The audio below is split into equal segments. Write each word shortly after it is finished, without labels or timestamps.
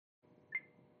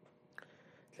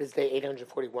This is day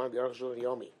 841 of the Aruch Shulchan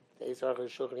Yomi. Today's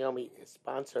Aruch Shulchan Yomi is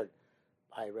sponsored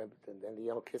by Rebbe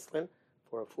Daniel Kislin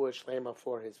for a Refuah Shlema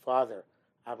for his father,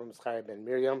 Avram Zechariah ben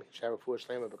Miriam, Shara Refuah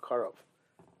Shlema Bekarov.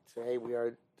 Today we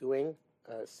are doing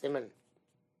Siman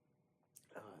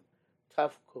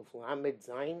Taf Kuf Lamed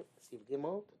Zayin, Siv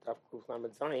Gimel, Taf Kuf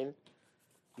Lamed Zayin,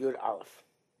 Yud Aleph.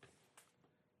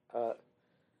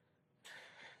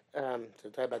 To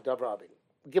talk about Dov Rabin.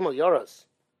 Gimel Yoros,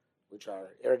 which are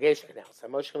irrigation canals.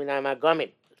 Which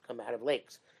come out of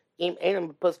lakes.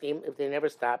 If they never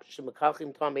stop,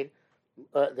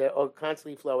 they're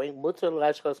constantly flowing. Mutter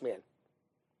lashkos man,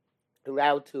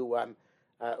 allowed to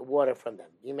water from them.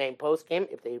 Yimain poskim,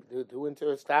 if they do into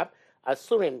a stop,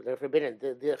 asurim, they're forbidden.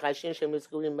 The chashin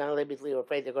shemiskurim malebitli are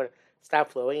afraid they're going to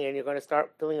stop flowing, and you're going to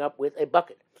start filling up with a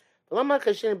bucket. Why don't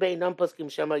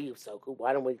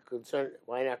we concern?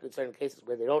 Why not concern in cases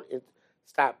where they don't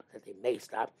stop, that they may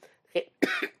stop?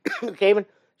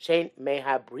 Shane may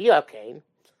have bria cane.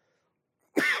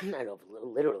 I know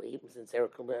literally, since they've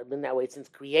been that way since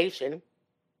creation.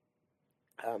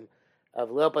 Of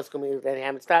little paskum that they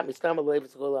haven't stopped. We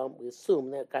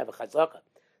assume that kind of a chazaka,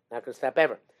 not going to stop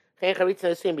ever.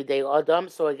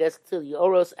 So I guess till the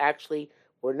Oros actually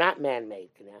were not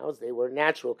man-made canals; they were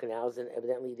natural canals, and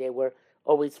evidently they were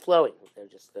always flowing. They're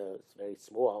just very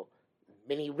small,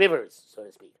 mini rivers, so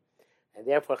to speak, and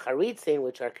therefore charitzin,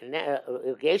 which are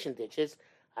irrigation ditches,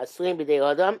 asurim b'dei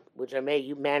adam, which are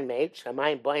man-made.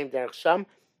 Shamayim b'ayim derech sham,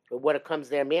 the water comes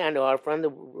there or from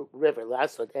the river,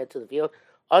 so to the field.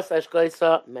 Osash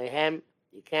goisa mehem,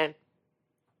 you can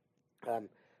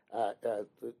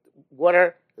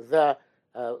water the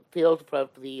field from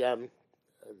the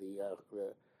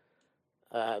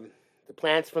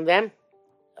plants from them,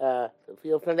 the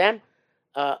field from them.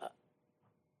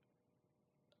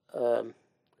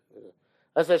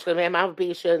 Even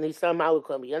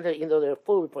though they're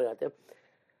full before them,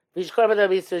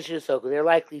 they're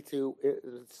likely to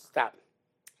stop.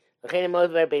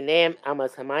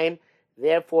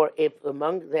 Therefore, if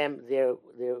among them there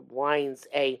winds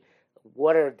a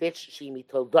water ditch, shimi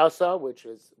toldasa, which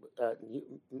was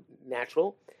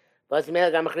natural,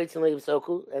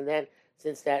 and then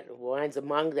since that winds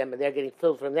among them and they're getting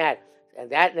filled from that, and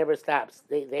that never stops,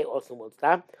 they also won't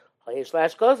stop. Then you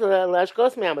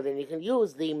can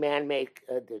use the man-made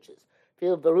ditches.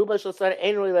 If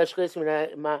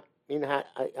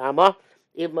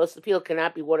most of the field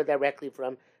cannot be watered directly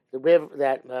from the river,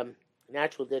 that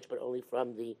natural ditch, but only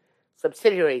from the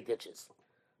subsidiary ditches.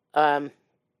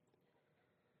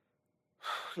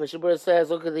 Mishabur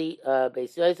says, look at the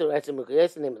Beis Yosef,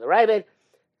 the name of the Rabbit,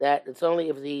 that it's only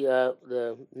if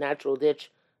the natural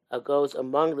ditch goes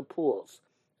among the pools.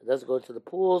 It doesn't go to the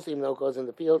pools, even though it goes in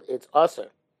the field, it's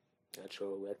usher. Not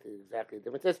sure what exactly the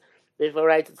difference is. Bishva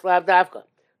writes, it's lav davka.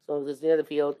 So if it's near the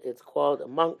field, it's called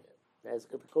among, as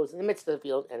if it goes in the midst of the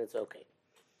field, and it's okay.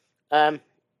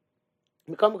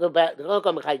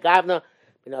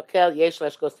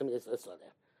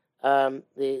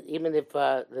 Even if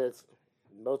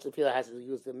most of the field has to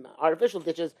use the artificial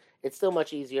ditches, it's still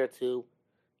much easier to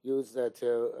use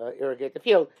to irrigate the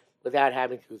field without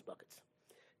having to use buckets.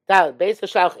 This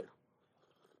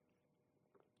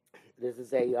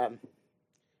is a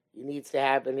you needs to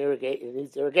have an irrigation. It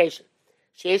needs irrigation.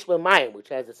 Sheish b'mayim, which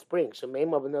has a spring.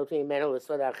 Shemeim of notim menel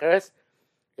l'soda acheres.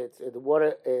 It's the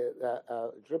water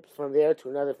drips from there to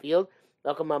another field.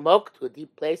 Welcome amok, to a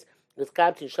deep place. They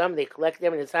collect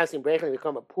them and it's and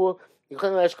become a pool. You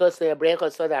can use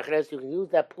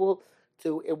that pool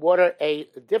to water a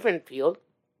different field.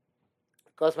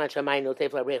 As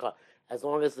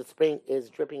long as the spring is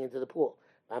dripping into the pool.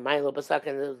 And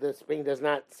the spring does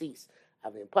not cease.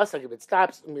 If it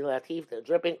stops, the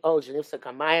dripping, or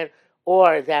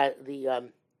that the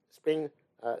spring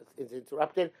is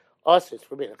interrupted, also it's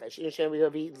forbidden. Because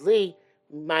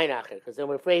then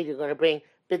we're afraid you're going to bring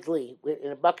bitli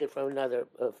in a bucket from another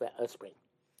spring.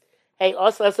 Hey,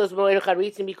 also let's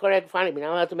be correct. Finally, we're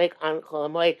not allowed to make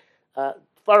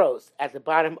furrows at the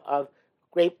bottom of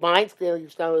grapevines. Clearly,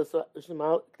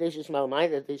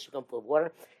 that they should come full of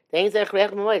water.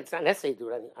 It's not necessary to do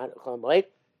it on cholamoid.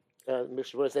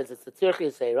 Mishnah says it's the tzirchi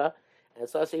seira, and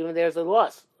so even there's a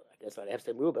loss. I guess I'd have to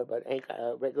say ruba, but ain't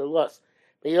regular loss.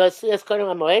 But you see us cutting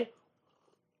on moed.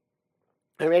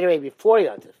 And right away before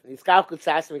Yontif, these calculated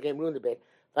sassim became ruined a bit.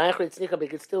 But you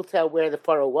can still tell where the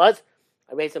furrow was.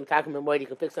 I raised some talking about you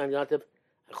can fix on Yontif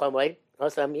and cholamoid.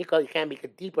 Also, you can make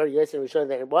it deeper. Yes, and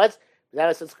than it was. Without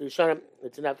a sense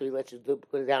it's enough to let you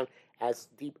put it down as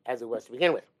deep as it was to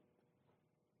begin with.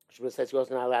 Shmuel says you're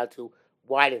also not allowed to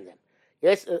widen them.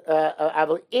 Yes, they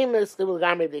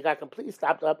got completely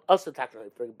stopped up. Also,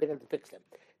 forbidden to fix them.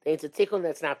 They need a tikkun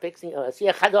that's not fixing.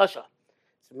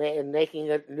 Making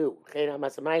it new.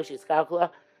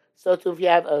 So too, if you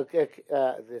have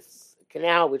this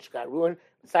canal which got ruined,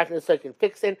 so you can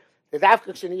fix it. The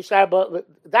dafka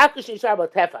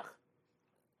tefach.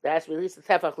 That's released the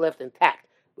tefach left intact.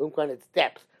 Its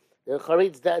depth. The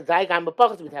charitz daigan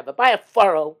b'pachas would have a by a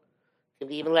furrow. Can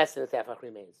be even less than the tefach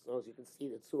remains, as long as you can see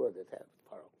the tzur of the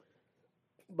furrow.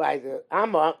 By the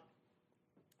amma,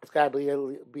 it's got to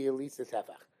be at least a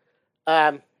tefach.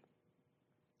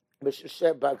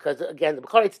 Because again, the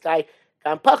b'choritz dai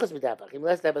kan pachas b'tefach.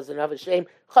 Unless that was another shame,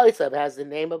 chalitzav has the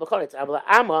name of b'choritz. Avla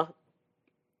amma,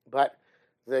 but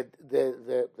the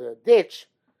ditch,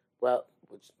 well,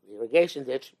 which the irrigation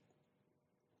ditch,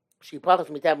 she pachas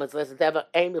b'tefach. It's less than tefach.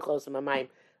 Ein b'chos mamayim.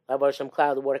 The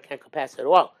water can't go past it at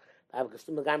all. Because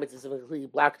the garment is completely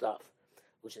blocked off.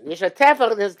 Which in Nisha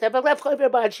Tefach, there's Tefach left over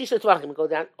by Shisha Tvachim, go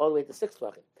down all the way to 6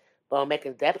 Tvachim. But I'll make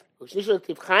a depth, which Nisha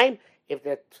Tivchaim, if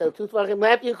there's 2 Tvachim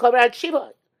left, you can cover out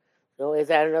Shiva. So is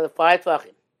that another 5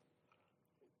 Tvachim?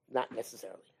 Not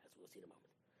necessarily, as we'll see in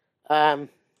a moment.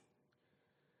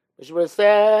 Mishmur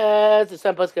says, the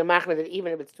some poskim machmer that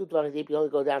even if it's 2 Tvachim deep, you only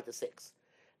go down to 6.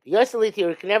 The Yoselit here,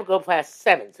 you can never go past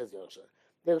 7, says Yoshua.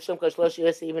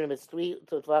 Even if it's 3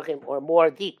 Tvachim or more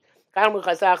deep. Chazal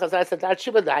 7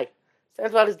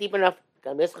 Tvachim is deep enough.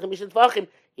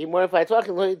 Even more than 5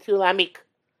 Tvachim,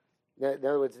 in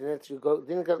other words, didn't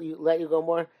let you go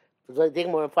more, dig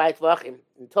more than 5 Tvachim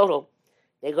in total.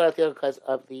 They go out there because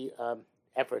of the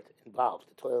effort involved,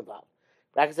 the toil involved.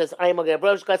 Bracket says, even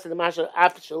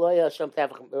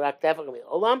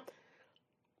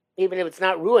if it's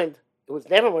not ruined, it was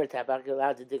never more than Tefach, you're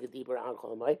allowed to dig a deeper on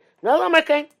Kolomai. No,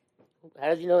 Lamarkain. How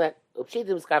did you know that? Upshit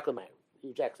was Kakolomai. He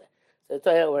rejects that. So I'll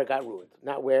tell you where it got ruined,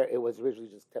 not where it was originally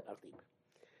just Tefach deep.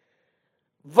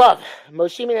 Vav,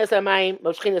 Moshimin Esamayim,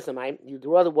 Moshchin Esamayim, you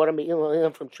draw the water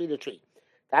from tree to tree.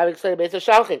 Davik said it's a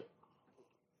Shalchin,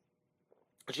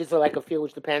 which is like a field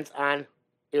which depends on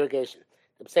irrigation.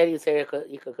 The Psedi is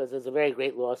because there's a very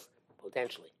great loss,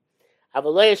 potentially.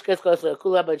 Avaloyish Keskos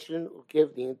Kula, but you shouldn't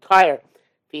give the entire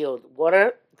field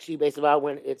water. She based about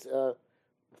when it's a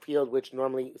field which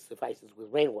normally suffices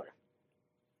with rainwater.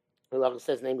 The law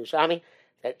says, name Yushami,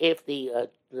 that if the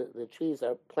trees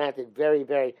are planted very,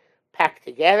 very packed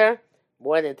together,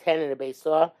 more than 10 in a base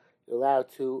saw, you're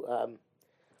allowed to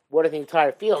water the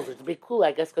entire field. It's a big cool,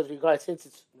 I guess, because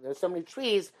since there's so many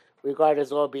trees, regarded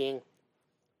as all being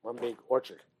one big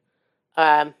orchard.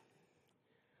 But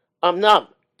if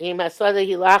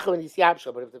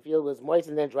the field was moist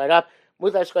and then dried up,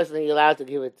 then you're allowed to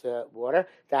give it water.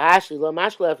 If you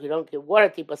don't give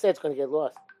water, it's going to get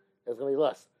lost. It's going to be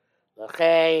lost. That's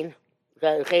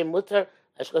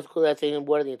even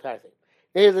water the entire thing.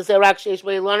 Then there's a rock sheish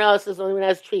where one else only when it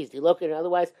has trees. You look at it,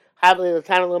 otherwise, having the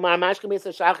time of Lamar Mashkim is a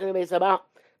shachin base about.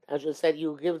 As you said,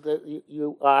 you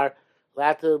are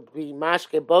allowed to be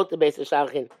mashke both the base of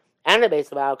shachin and the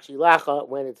base of al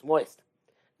when it's moist.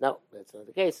 No, that's not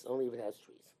the case. Only if it has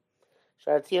trees.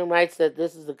 Sharatiyim writes that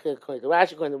this is according to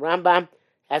Rashi, according to Rambam,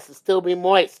 has to still be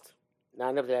moist.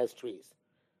 Not if it has trees.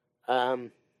 No,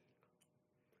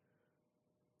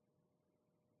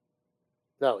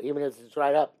 even if it's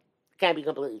dried up, it can't be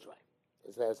completely dry.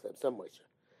 It has some moisture.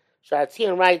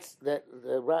 Sharatiyim writes that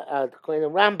according to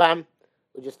Rambam,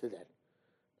 we just did that.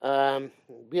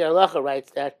 Bir Halacha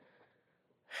writes that.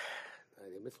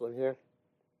 Did I miss one here?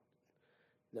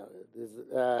 No, there's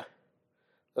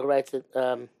writes that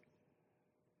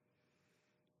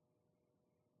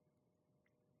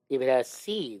if it has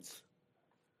seeds,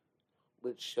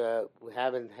 which we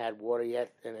haven't had water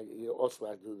yet, then you also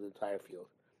have to do the entire field.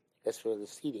 As for the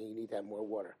seeding, you need to have more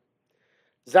water.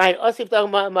 Zayin osif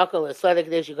makol esladek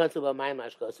desh you go to a mayim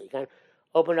mashko, so you can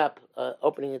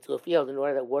opening into a field in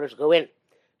order that water should go in.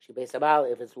 She based about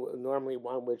if it's normally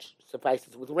one which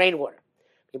suffices with rainwater.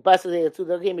 If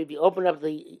you open up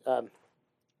the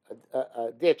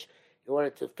ditch in order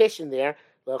to fish in there,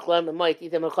 such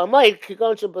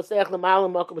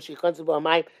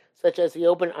as you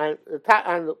open on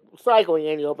the side going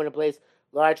in, you open a place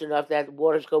large enough that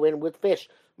waters go in with fish.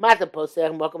 The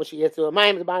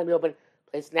bottom you open a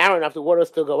place narrow enough the water will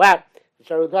still go out.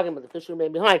 We're talking about the fish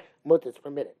remain behind, mut is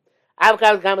permitted.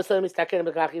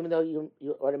 Even though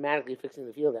you're automatically fixing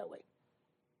the field that way.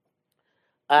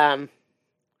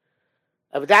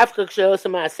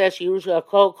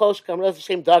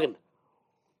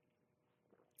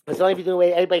 It's only if you're doing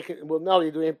it, everybody will know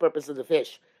you're doing it for the purpose of the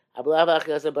fish. But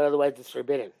otherwise it's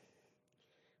forbidden.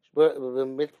 The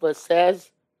mitzvah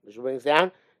says, which brings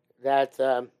down, that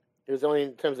it was only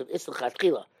in terms of Isl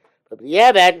Chatchila. But the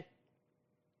Yabed,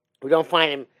 we don't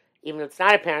find him, even if it's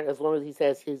not apparent, as long as he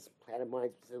says he's had a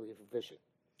mind specifically for fishing.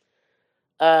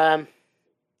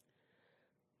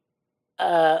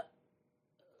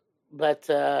 But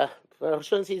for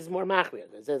Rosh he's more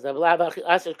machmir. It says without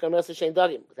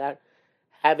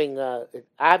having it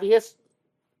obvious,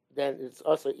 then it's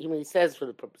also, even he says for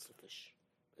the purpose of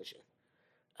fishing.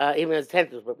 Even as intent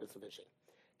for the purpose of fishing.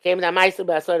 Came that ma'aser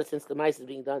b'asara, since the ma'aser is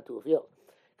being done to a field.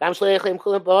 Now,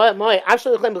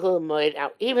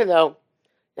 even though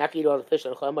not eat all the fish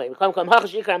on Chol Moed, come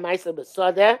hachashikar ma'aser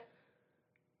b'sadeh.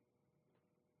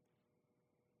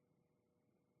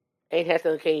 Ain't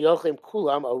hatan ken yochlim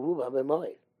kulam aruba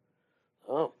b'moed.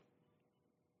 Oh,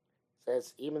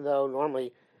 says even though normally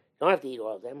you don't have to eat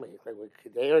all of them, like with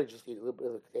Kedera, just eat a little bit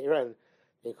of Kedera and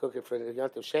then cook it for the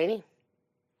Yontif Sheni.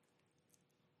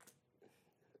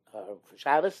 For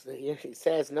Shabbos, he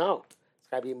says no. It's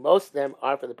got to be, most of them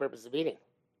are for the purpose of eating.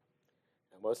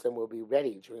 And most of them will be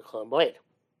ready during Chol Moed.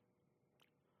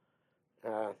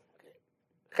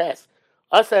 Ches.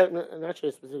 Also, I'm not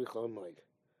sure specifically Chol Moed.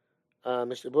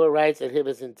 Mr. Boer writes that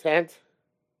his intent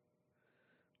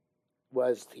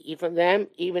was to eat from them,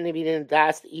 even if he didn't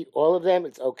das to eat all of them,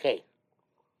 it's okay.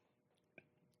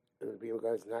 The people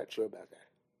guys not sure about that.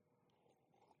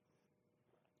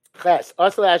 Ches.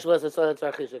 Also, Ash was a sort of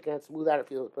tarchish. You can't smooth out a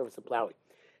field for the purpose of plowing.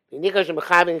 If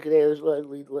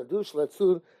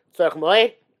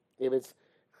it's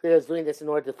clear as doing this in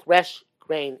order to thresh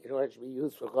grain in order to be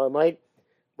used for Chol Moed,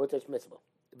 mutter is permissible.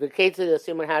 The case of the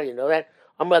Simon, how do you know that?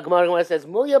 Gemara says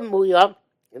muya,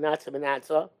 and not to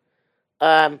benatza.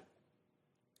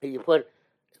 If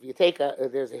you take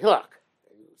there's a hillock,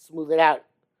 you smooth it out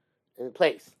in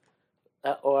place,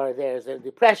 or there's a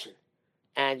depression,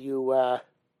 and you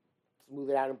smooth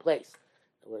it out in place.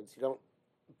 In other words, you don't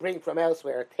bring from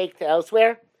elsewhere or take to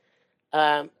elsewhere.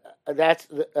 That's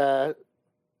the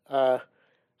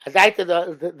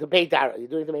beidara. You're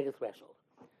doing to make a threshold.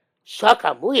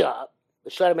 Shaka muya,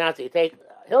 the short amount you take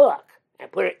a hillock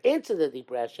and put it into the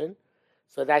depression,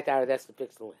 so that's to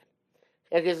fix the land.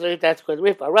 That's called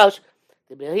riff or rosh.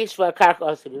 The behishva karka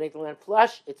also, if you make the land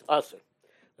flush, it's also.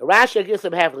 The Rashi gives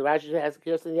them half. The Rashi has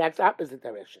gives in the opposite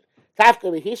direction. Tafka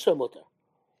behishva mutter.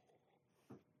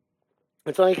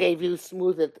 It's only if you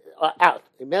smooth it out.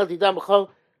 So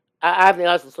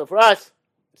for us,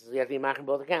 this is you have to be marking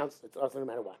both accounts. It's also no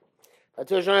matter what. But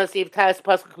to see if Taras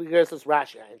Pasuk Vigurus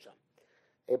Rashi.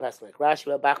 They pass like Rashi,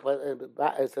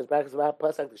 it says back about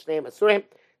Pasuk the Shnei Masurim.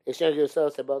 They share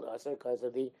yourselves about us because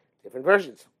of the different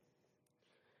versions.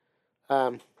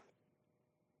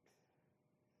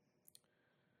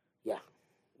 Yeah,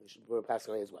 we're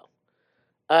passing away as well.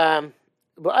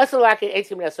 But also like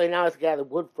 18 minutes, so now let's gather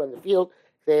wood from the field.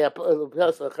 They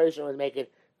also the make it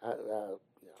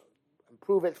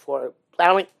improve it for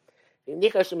plowing.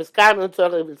 It's clear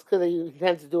that he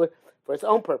intends to do it for its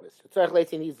own purpose.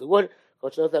 He needs the wood. So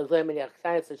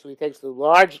he takes the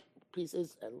large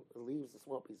pieces and leaves the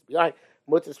small pieces behind.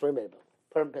 Mutzis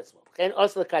permissible. And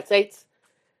also the katzeitz,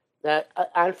 the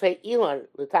anfei elon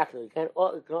l'taknu. You can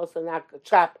also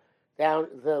chop down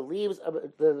the leaves of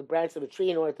the branch of a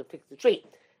tree in order to fix the tree.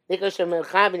 If it's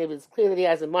clear that he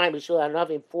has in mind, we should have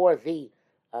nothing for the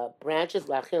branches,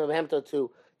 to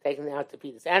take them out to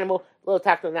feed this animal. Little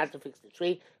taknu not to fix the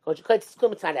tree. Such as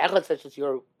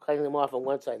you're cutting them off on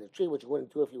one side of the tree, which you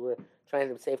wouldn't do if you were trying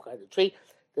to safeguard the tree.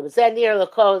 The said near the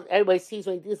code, everybody sees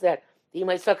when he does that. You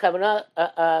might start coming up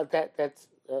that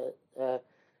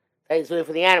is really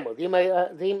for the animal.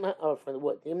 Or for the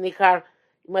wood. You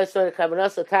might start coming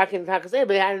up, attacking, but how do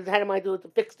I do it to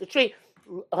fix the tree?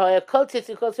 Go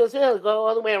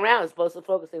all the way around as opposed to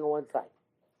focusing on one side.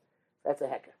 That's a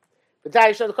hecker. But the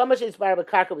Chumash inspired by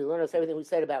Karka. We learned everything we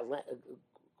said about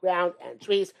ground and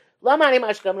trees.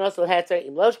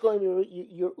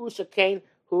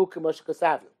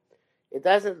 It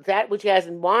doesn't, that which he has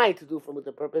in mind to do for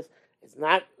the purpose is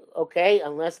not okay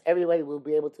unless everybody will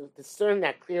be able to discern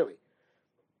that clearly.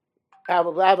 But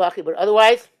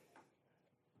otherwise,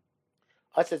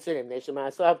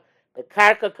 the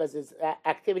karka, because there's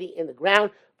activity in the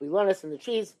ground, we learn this in the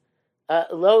trees.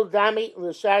 Lo dami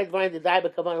l'shari dvarim d'dai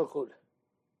b'kavan l'chud.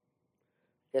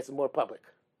 It's more public,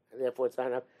 and therefore it's not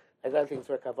enough. Like other things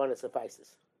where kavanah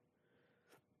suffices.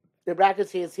 The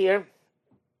brackets he is here.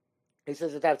 He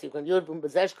says that Tifkon Yud from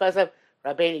Bezesh Kasav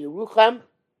Rabbeinu Yerucham.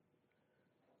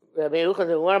 Rabbeinu Yerucham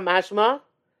the Gemara Mashma.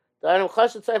 The Adam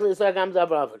Chashat Tzarich L'Yisrael Gam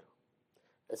Davar Aved.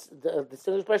 The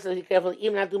distinguished person is careful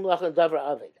even not do Malach and Davar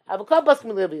Aved. Avakal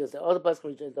Baskim Levi is there. All the Baskim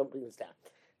regions don't bring this down.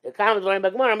 The common Dvarim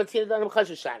Bagmar Matzina Adam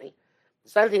Chashat Shani.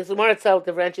 Something the more itself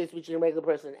differentiates between a regular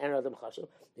person and other chashuv.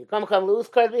 You come lose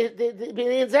card but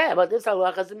this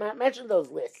halacha doesn't mention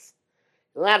those lists.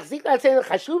 You don't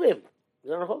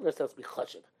hold yourselves to be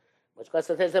chashuv. Which cause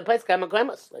there's a place come and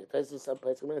like there's some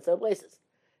place come in some places.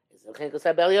 It's the chenkus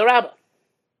habeli rabba.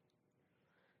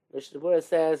 Mishnah Berurah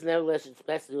says nevertheless it's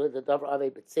best to do it the davar of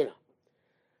a betzina,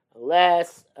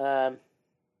 unless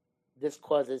this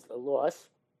causes a loss.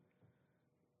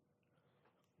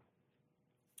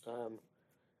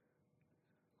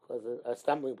 Was a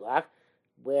stumbling block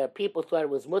where people thought it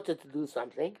was mutter to do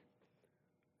something.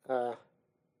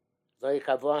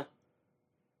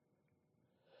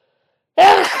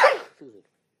 Excuse me.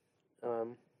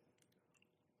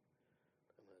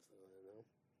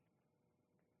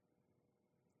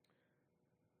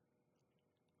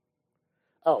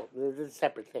 This is a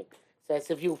separate thing. It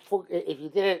says if you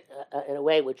did it in a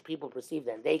way which people perceived,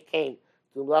 and they came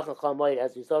to Mlach Chol Moed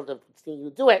as a result of seeing you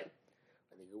do it,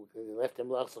 you left them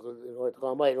in order to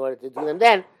call in order to do them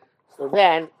then. So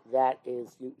then that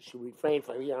is you should refrain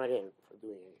from you're not in for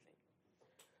doing anything.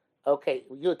 Okay,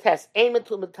 you test aim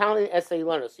into metallic essay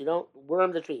learners. You don't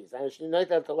worm the trees. I should know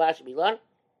that the law should be learned.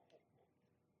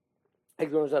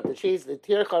 It grows up the trees. The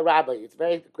tircha rabbi. It's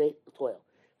very great toil.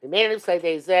 The main of say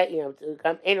they said to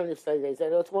come in on the say they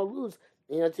said it's more lose.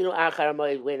 To know achar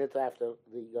moed wait until after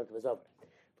the yontif is over.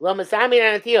 Lo masami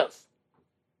and atios.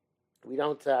 We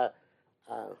don't.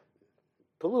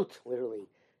 Pollute literally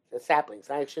the saplings.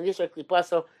 When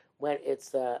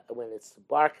its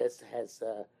bark has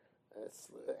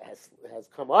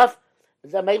come off,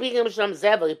 maybe you can some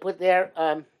zevel. You put there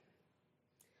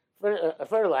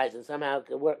fertilizer somehow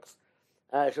it works.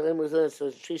 So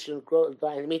the tree should grow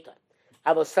die in the meantime.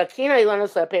 I was sakina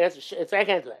ilanos laperes. It's I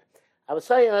can't do it. I was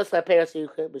saying ilanos laperes. You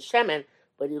can with shemen,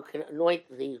 but you can anoint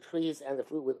the trees and the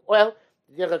fruit with oil.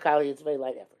 It's very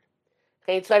light effort.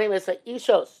 It's like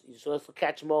ishos. You're supposed to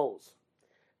catch moles.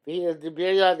 The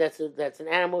birya, that's an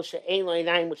animal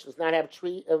which does not have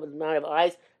amount of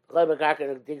eyes.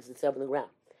 It digs itself in the ground.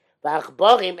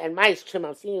 V'achborim and mice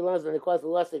I'm seeing you when they cause the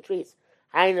loss of the trees.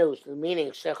 Hainu,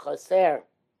 meaning shechoser,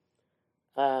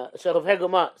 shechofer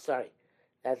guma. Sorry,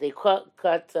 that they cut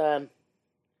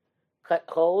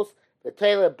holes. The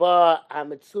tailor ba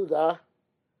hamitzuda.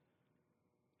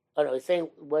 Oh no, he's saying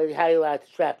how you allowed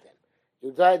to trap them.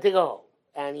 You dig a hole.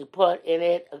 And you put in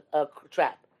it a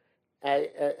trap.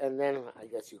 And then I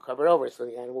guess you cover it over so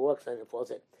the animal walks and it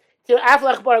falls in. They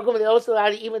also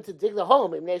allowed even to dig the hole.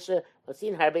 Because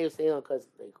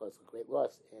they cause a great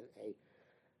loss in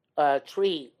a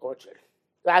tree orchard.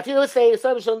 I feel say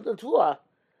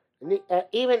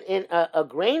even in a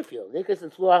grain field,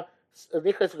 it's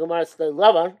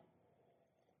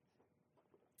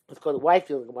called a white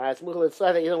field in Gemara,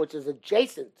 which is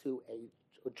adjacent to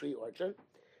a tree orchard.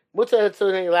 Mutter so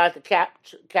then you're allowed to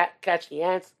catch the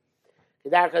ants.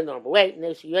 The normal way.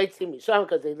 Because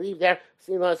they leave there,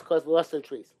 seeing loss cause the loss of the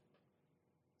trees.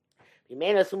 If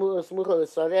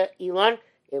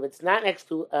it's not next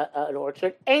to an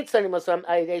orchard, ain't sending some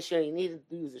ideation. You need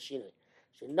to use the shina.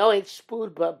 Should know it's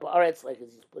spewed, but it's like you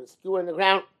put a skewer in the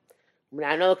ground.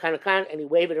 I know kind of and you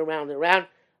wave it around and around.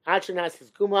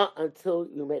 Until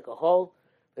you make a hole.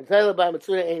 And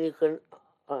you can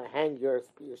hang your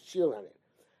shield on it.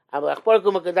 But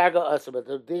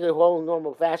to dig a hole in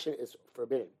normal fashion is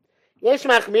forbidden. Yesh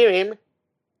machmirim,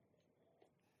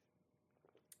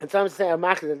 and some say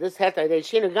that this heter they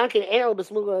shinu gankin enel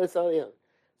besmucha l'saliyim.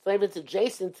 So if it's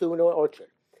adjacent to an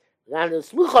orchard, now the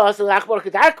smucha also lachbor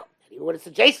kedarko. Even when it's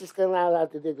adjacent, it's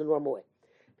allowed to dig the normal way.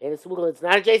 And the smucha it's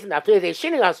not adjacent. After they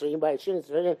shinu also, by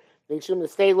shinu they should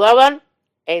stay lovan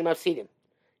and mafsidim.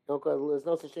 There's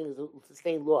no such thing as a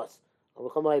sustained loss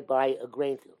by a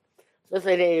grain field. Let's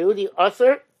say they Yehudi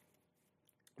Usher,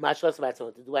 Mashras about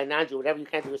someone to do a non-Jew, whatever you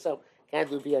can't do yourself, can't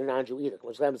do via a non-Jew either.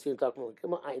 Which I haven't seen talking about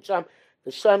Kimmel, Ayin Sham.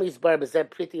 The Sham is Bar Bezeb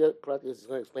Pretty is going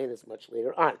to explain this much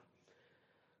later on.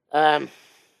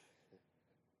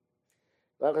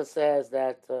 Baruch says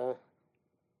that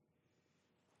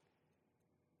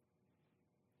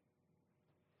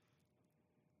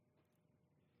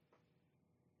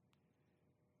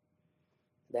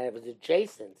if it's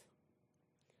adjacent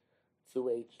to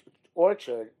a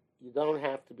orchard, you don't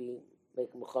have to be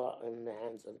making mecha in the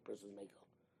hands of the person making.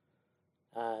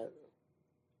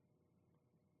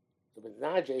 If it's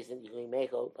not adjacent, you can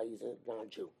make it by using a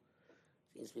non-Jew.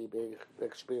 Seems to be a big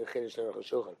chiddush in Aruch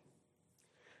HaShulchan.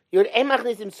 You'd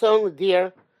emachnisim son with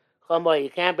deer. You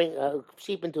can't bring a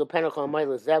sheep into a pen of chomoy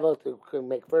lezevel to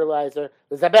make fertilizer.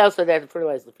 The zabel so that to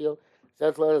fertilize the field. So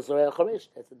that's a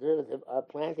derivative of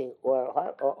planting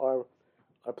or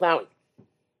plowing.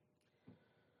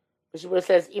 Mishnah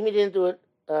says, even didn't do it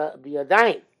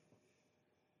biyadayim,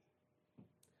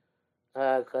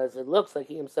 because it looks like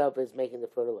he himself is making the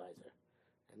fertilizer.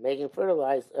 And making and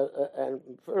fertilizing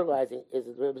is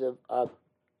a derivative of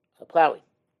plowing,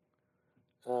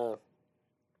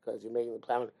 because you're making the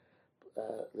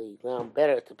ground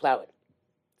better to plow it,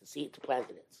 to plant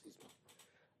it in. Excuse me.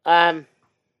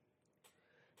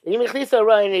 If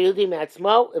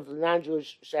the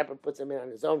non-Jewish shepherd puts him in on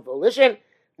his own volition,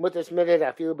 mutter smitted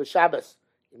afilu b'Shabbos.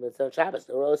 Even it's on Shabbos.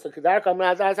 The rosh kedar come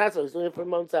around he's doing it for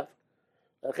himself.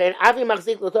 Okay, and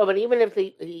even if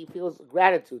he feels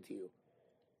gratitude to you,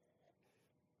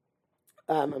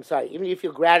 I'm sorry, even if you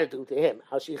feel gratitude to him,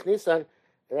 how shich nisan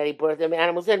that he brought them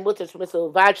animals in, mutter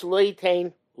shmisel vach lo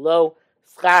yitain lo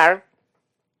schar.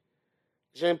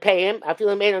 Shouldn't pay him. I feel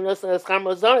he made a notion of schar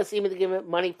mozona, see him to give him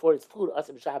money for his food.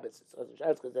 Awesome Shabbos. It's awesome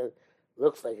Shabbos because it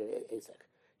looks like a Asek.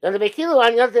 Now the Bekilo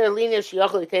on the other lineage,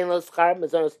 Shiachol yitain lo schar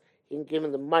mozonos, he can give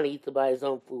him the money to buy his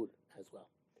own food as well.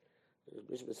 The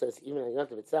Bishop says even on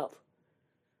Yontif itself.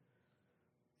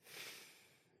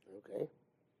 Okay.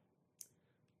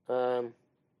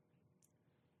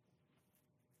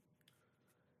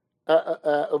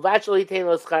 Eventually,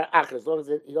 as long as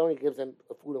he only gives him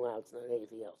a food allowance, not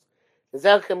anything else. This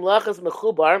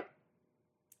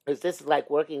is like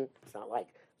working. It's not like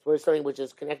it's working something which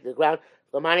is connected to the ground.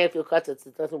 Lamani, if you cut it,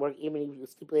 it doesn't work. Even if you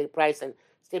stipulate a price and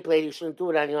stipulate you shouldn't do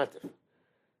it on Yontif.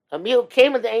 A meal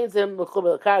came with the Ainzim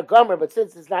Mechubar Kar Gomer, but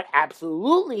since it's not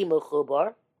absolutely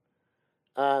Mechubar,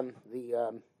 it's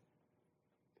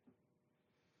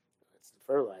the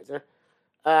fertilizer.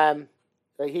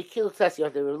 He kills us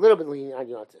Yontif. They're a little bit lenient on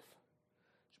Yontif.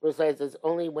 Shmuel says it's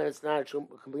only when it's not a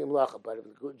complete malacha. But if a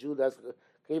Jew does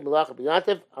complete malacha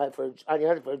Yontif on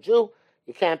Yontif for a Jew,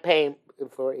 you can't pay him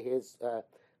for his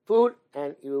food,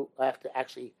 and you have to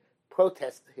actually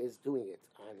protest his doing it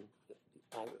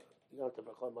on Yontif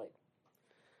for Chol Moed.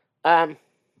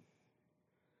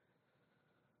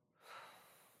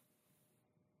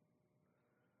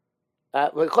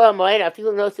 Chol Moed, I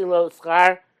feel noticing low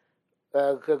schar.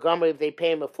 If they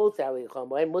pay him a full salary,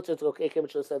 Mutzah to okay,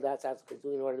 Kimchel said that's how he's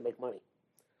doing in order to make money.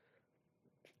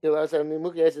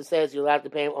 It says you're allowed to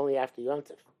pay him only after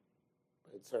Yontif.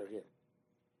 It's sort of here.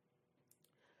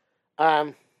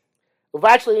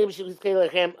 Eventually, she was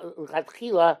him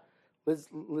was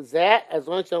that as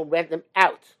long as you don't rent them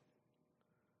out.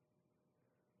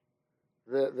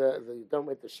 The don't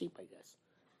rent the sheep, I guess.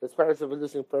 As far as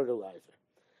producing fertilizer.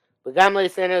 But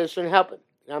Gamley said it shouldn't help him.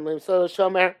 Gamley so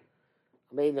Shomer.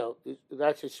 I mean, no, you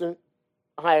actually shouldn't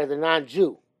hire the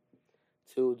non-Jew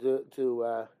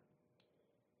to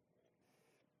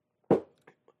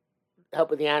help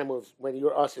with the animals when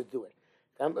you're also doing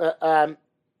it.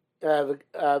 The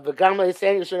Gamla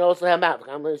said you should also help out. The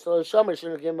Gamla so Shomer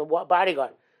shouldn't give him a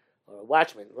bodyguard or a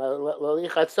watchman.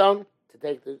 To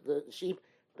take the sheep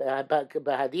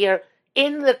bahadir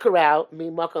in the corral,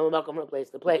 makom place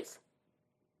to place.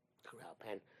 Corral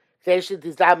pen. They should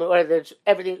design order that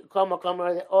everything,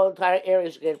 all entire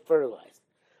areas should get fertilized.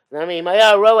 I mean, but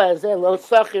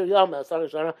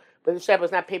the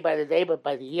shepherd's not paid by the day, but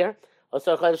by the year.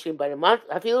 Also, by the month.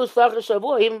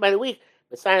 Even by the week.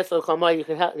 But science you can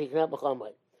help. You can help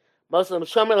Muhammad. Most of them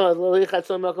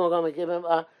shomer give him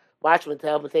a watchman to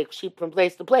help him take sheep from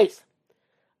place to place.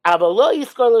 You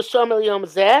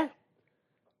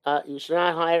should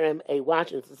not hire him a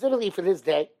watchman specifically for this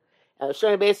day.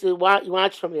 Basically, you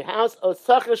watch from your house, or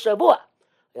Sachar Shavua.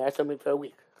 You have something for a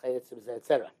week,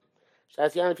 etc.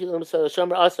 Shabbos Yontif so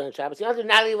Shomer also on Shabbos Yontif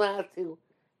not even allowed to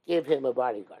give him a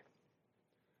bodyguard.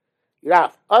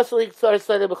 Rav also he started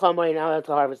b'chol moed now allowed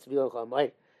to harvest the b'chol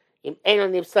moed. Im ein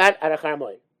on nifsad arachar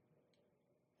moed.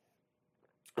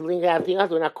 I'm thinking after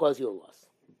Yontif will not cause you a loss.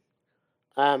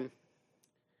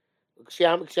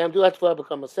 K'shem do that for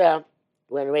become a sale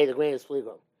when the grain is fully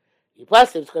grown.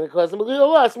 Plus, if it's going to cause them a little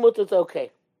loss, it's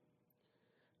okay.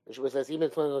 Which says even if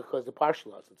it's going to cause the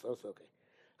partial loss, it's also okay.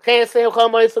 When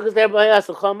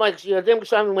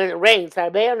it rains,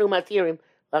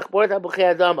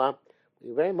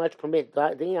 we very much permit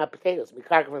digging out potatoes,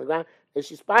 from the ground. And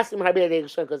she's passing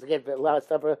because they get a lot of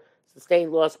stuff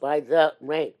sustained loss by the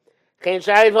rain. So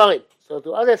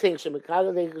to other things,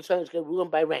 get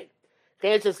ruined by rain.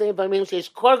 Sometimes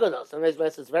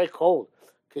it's very cold.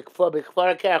 With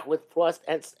frost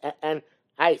and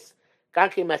ice.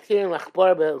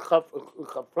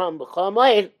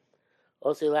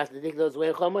 Also, you'll have to dig those away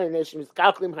because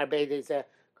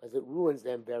it ruins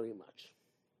them very much.